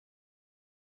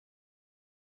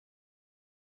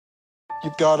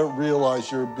You've got to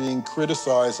realize you're being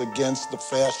criticized against the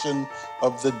fashion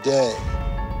of the day.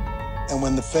 And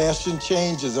when the fashion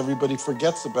changes, everybody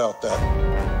forgets about that.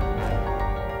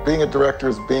 Being a director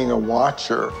is being a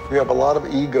watcher. You have a lot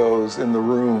of egos in the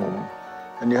room,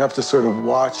 and you have to sort of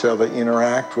watch how they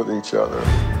interact with each other.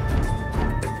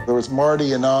 There was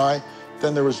Marty and I,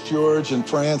 then there was George and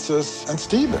Francis and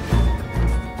Stephen.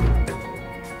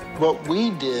 What we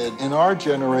did in our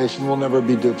generation will never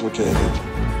be duplicated.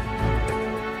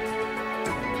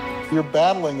 You're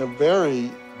battling a very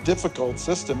difficult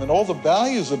system, and all the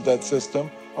values of that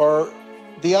system are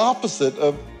the opposite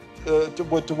of to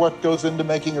what goes into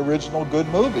making original good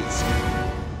movies.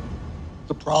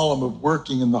 The problem of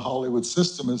working in the Hollywood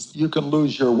system is you can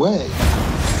lose your way.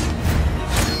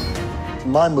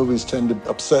 My movies tend to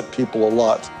upset people a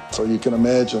lot, so you can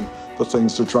imagine the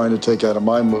things they're trying to take out of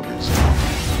my movies.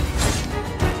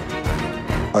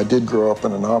 I did grow up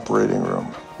in an operating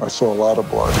room. I saw a lot of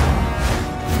blood.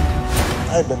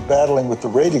 I had been battling with the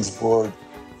ratings board,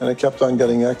 and it kept on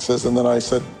getting X's, and then I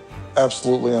said,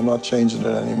 absolutely, I'm not changing it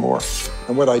anymore.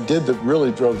 And what I did that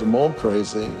really drove them all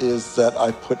crazy is that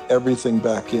I put everything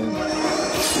back in.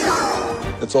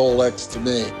 It's all X to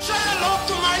me. Say hello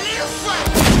to my little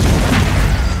friend!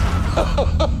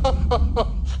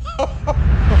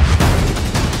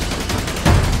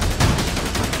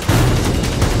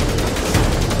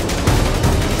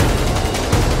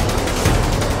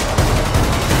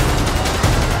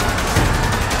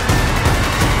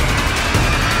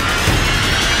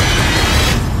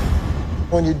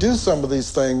 When you do some of these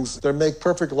things, they make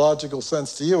perfect logical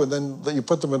sense to you, and then you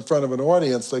put them in front of an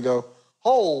audience, they go,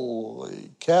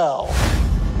 holy cow.